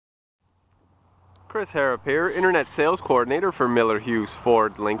Chris Harrop here, Internet Sales Coordinator for Miller Hughes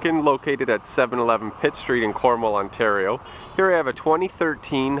Ford Lincoln, located at 711 Pitt Street in Cornwall, Ontario. Here I have a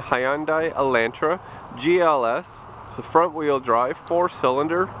 2013 Hyundai Elantra GLS. It's a front-wheel drive,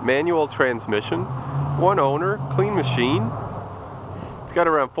 4-cylinder, manual transmission, one owner, clean machine. It's got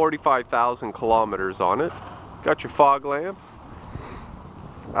around 45,000 kilometers on it. Got your fog lamps,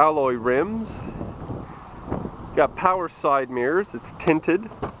 alloy rims, got power side mirrors, it's tinted.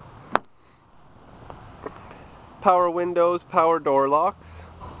 Power windows, power door locks.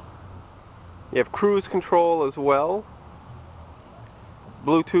 You have cruise control as well.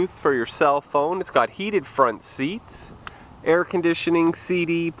 Bluetooth for your cell phone. It's got heated front seats, air conditioning,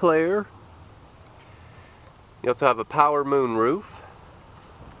 CD player. You also have a power moonroof.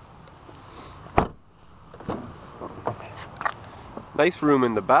 Nice room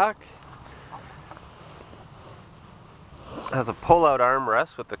in the back. Has a pull-out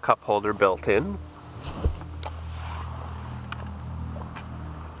armrest with the cup holder built in.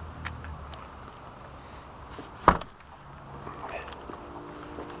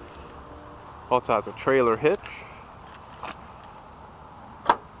 Also has a trailer hitch.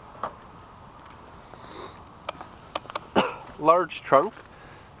 Large trunk,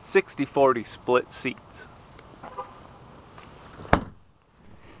 60/40 split seats. If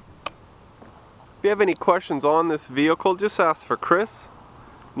you have any questions on this vehicle, just ask for Chris.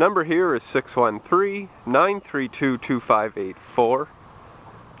 Number here is 613-932-2584.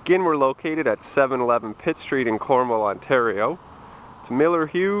 Again, we're located at 711 Pitt Street in Cornwall, Ontario. It's Miller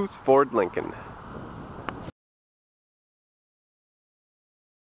Hughes Ford Lincoln.